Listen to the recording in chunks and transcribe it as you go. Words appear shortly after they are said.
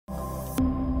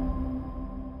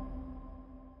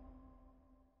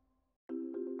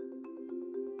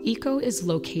ECO is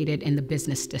located in the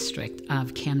business district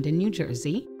of Camden, New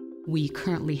Jersey. We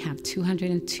currently have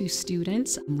 202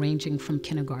 students ranging from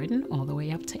kindergarten all the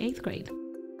way up to 8th grade.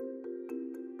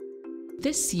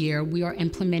 This year, we are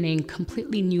implementing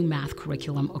completely new math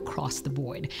curriculum across the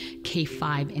board,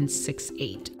 K-5 and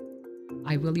 6-8.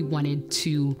 I really wanted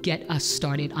to get us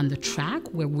started on the track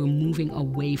where we're moving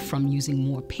away from using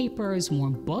more papers, more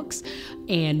books,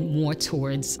 and more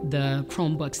towards the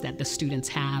Chromebooks that the students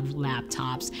have,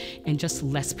 laptops, and just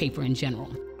less paper in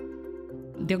general.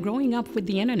 They're growing up with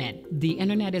the internet. The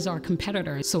internet is our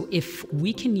competitor. So if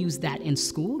we can use that in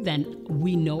school, then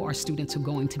we know our students are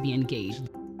going to be engaged.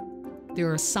 There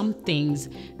are some things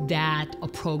that a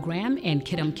program and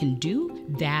Kiddom can do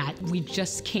that we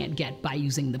just can't get by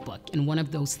using the book. And one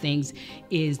of those things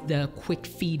is the quick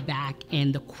feedback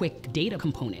and the quick data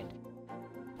component.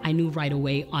 I knew right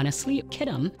away, honestly,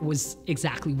 Kiddom was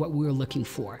exactly what we were looking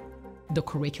for. The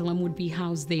curriculum would be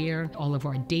housed there, all of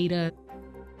our data.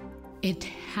 It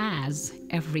has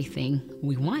everything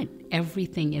we want.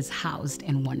 Everything is housed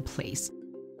in one place.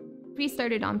 We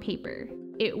started on paper.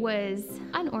 It was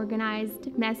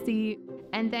unorganized, messy,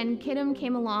 and then Kiddom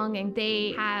came along and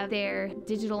they have their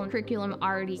digital curriculum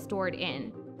already stored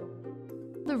in.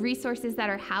 The resources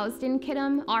that are housed in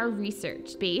Kiddom are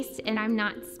research-based, and I'm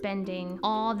not spending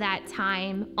all that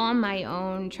time on my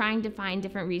own trying to find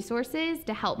different resources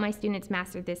to help my students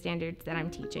master the standards that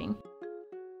I'm teaching.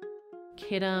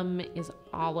 Kiddom is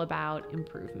all about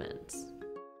improvements.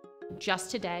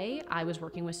 Just today, I was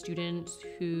working with students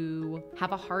who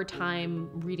have a hard time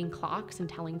reading clocks and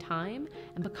telling time.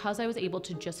 And because I was able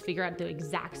to just figure out the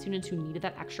exact students who needed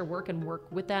that extra work and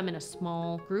work with them in a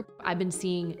small group, I've been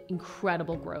seeing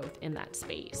incredible growth in that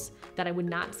space that I would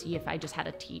not see if I just had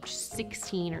to teach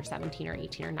 16 or 17 or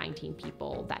 18 or 19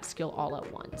 people that skill all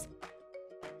at once.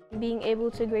 Being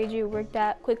able to grade your work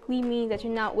that quickly means that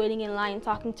you're not waiting in line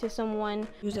talking to someone.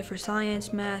 Use it for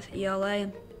science, math,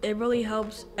 ELA. It really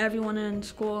helps everyone in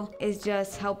school. It's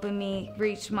just helping me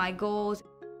reach my goals.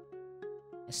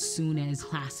 As soon as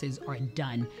classes are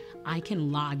done, I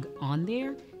can log on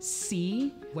there,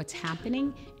 see what's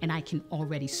happening, and I can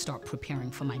already start preparing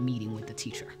for my meeting with the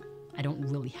teacher. I don't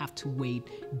really have to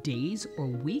wait days or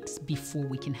weeks before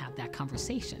we can have that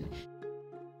conversation.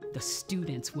 The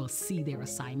students will see their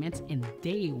assignments and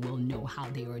they will know how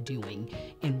they are doing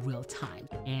in real time.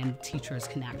 And teachers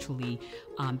can actually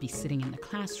be sitting in the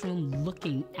classroom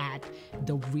looking at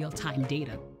the real-time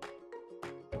data.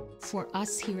 For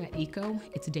us here at ECO,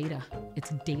 it's data. It's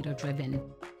data-driven.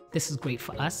 This is great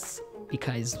for us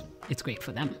because it's great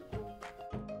for them.